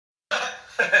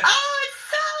Oh, it's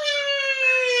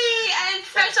Sully! And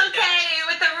Special K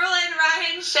with the Rule and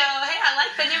Ryan show. Hey, I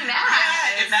like the new mask.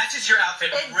 Yeah, it matches your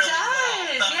outfit It really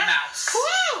does. well. The Yeah. mouse.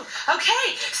 Woo!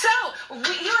 Okay, so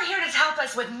you are here to help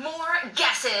us with more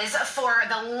guesses for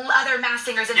the other masked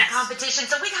singers in the competition.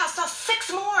 So we saw 6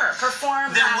 more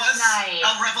perform There last was night.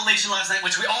 a revelation last night,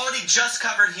 which we already just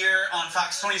covered here on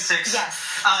Fox 26. Yes.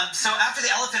 So after the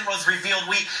elephant was revealed,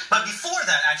 but before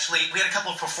that, actually, we had a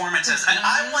couple of performances. And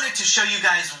I wanted to show you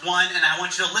guys one, and I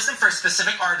want you to listen for a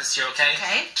specific artist here, okay?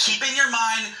 Okay. Keep in your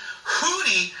mind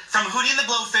Hootie from Hootie and the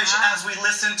Blowfish as we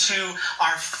listen to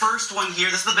our first one here.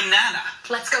 This is the Banana.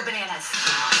 Let's go bananas.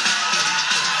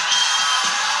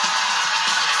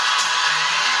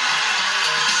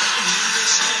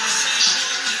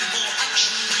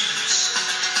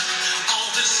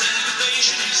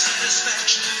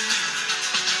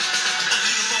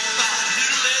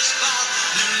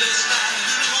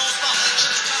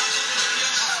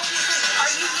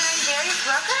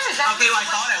 Okay, well, I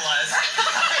thought I was.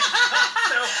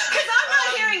 Because I'm not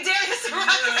hearing Darius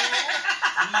Rucker.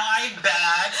 My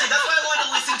bad. See, that's why I wanted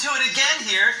to listen to it again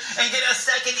here and get a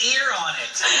second ear on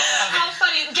it. Okay. How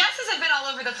funny. Guesses have been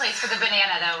all over the place for the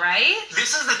banana, though, right?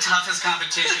 This is the toughest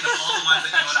competition of all the ones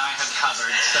that you and I have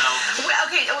covered, so...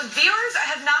 Okay, viewers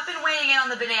have not been weighing in on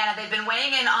the banana. They've been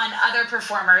weighing in on other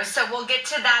performers, so we'll get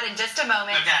to that in just a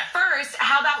moment. Okay. First,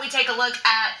 how about we take a look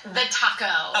at the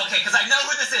taco? Okay, because I know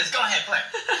who this is. Go ahead, play.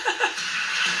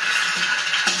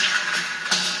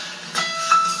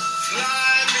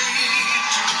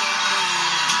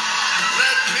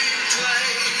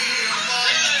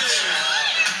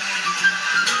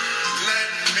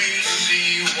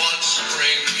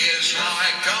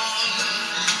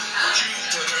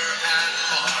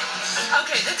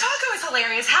 Okay, the taco is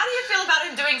hilarious. How do you feel about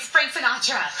him doing Frank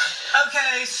Sinatra?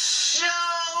 Okay, so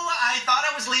I thought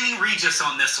I was leaving Regis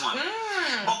on this one.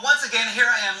 But once again, here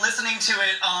I am listening to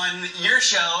it on your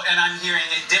show, and I'm hearing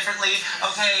it differently.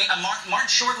 Okay,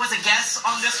 Martin Short was a guest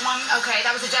on this one. Okay,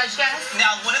 that was a judge guess?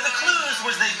 Now, one of the clues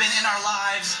was they've been in our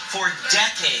lives for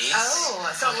decades. Oh,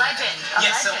 so a legend.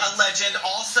 Yes, so a legend.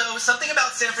 Also, something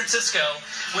about San Francisco,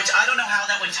 which I don't know how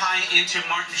that would tie into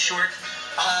Martin Short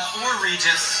or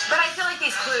Regis. But I feel like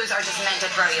these clues are just meant to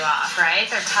throw you off,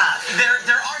 right? They're tough.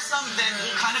 There are some that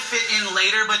kind of fit in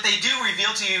later, but they do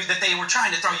reveal to you that they were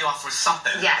trying to throw you off with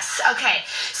something. Yes. Okay.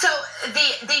 So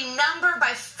the number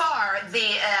by far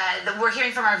we're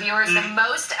hearing from our viewers the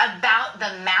most about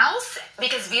the mouse,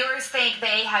 because viewers think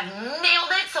they have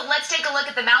nailed it. So let's take a look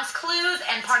at the mouse clues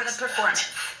and part of the performance.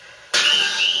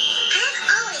 I've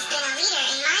always been a leader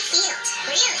in my field.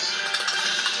 Really.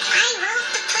 I wrote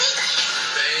the playbook.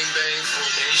 Bang Bang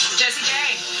Formation. Jessie J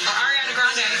or Ariana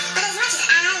Grande. But as much as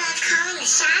I love calling the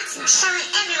shots and showing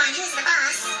everyone who's the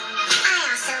boss,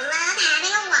 I also love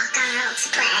having a walk-on role to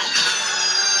play.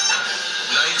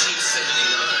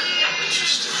 1979.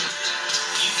 Interesting.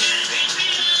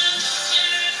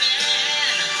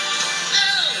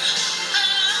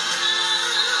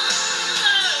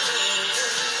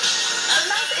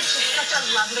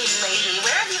 Lovely lady.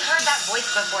 Where have you heard that voice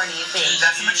before, do you think?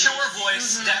 That's a mature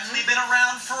voice. Definitely been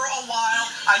around for a while.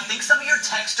 I think some of your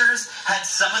texters had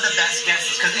some of the best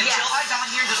guesses, because until I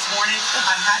got here this morning,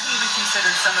 I hadn't even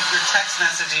considered some of your text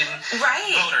messaging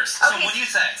voters. So what do you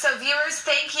say? So viewers,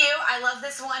 thank you. I love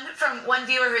this one from one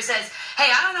viewer who says,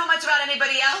 hey, I don't know much about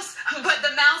anybody else, but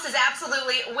the mouse is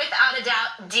absolutely, without a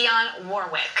doubt, Dionne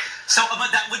Warwick. So,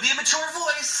 but that would be a mature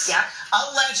voice. Yep. A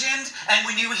legend. And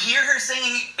when you hear her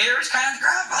singing, Air's Kind of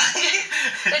Gravelly.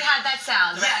 It had that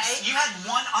sound, yes. right? You had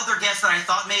one other guess that I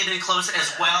thought may have been close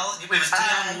as well. It was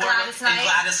Dionne Warwick and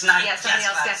Gladys Knight. Yeah, somebody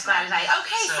else guessed Gladys Knight.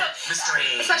 Okay, so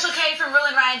mystery. Special K from Rule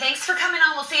and Ryan, thanks for coming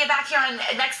on. We'll see you back here on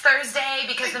next Thursday,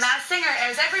 because The Masked Singer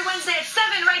airs every Wednesday at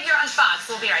 7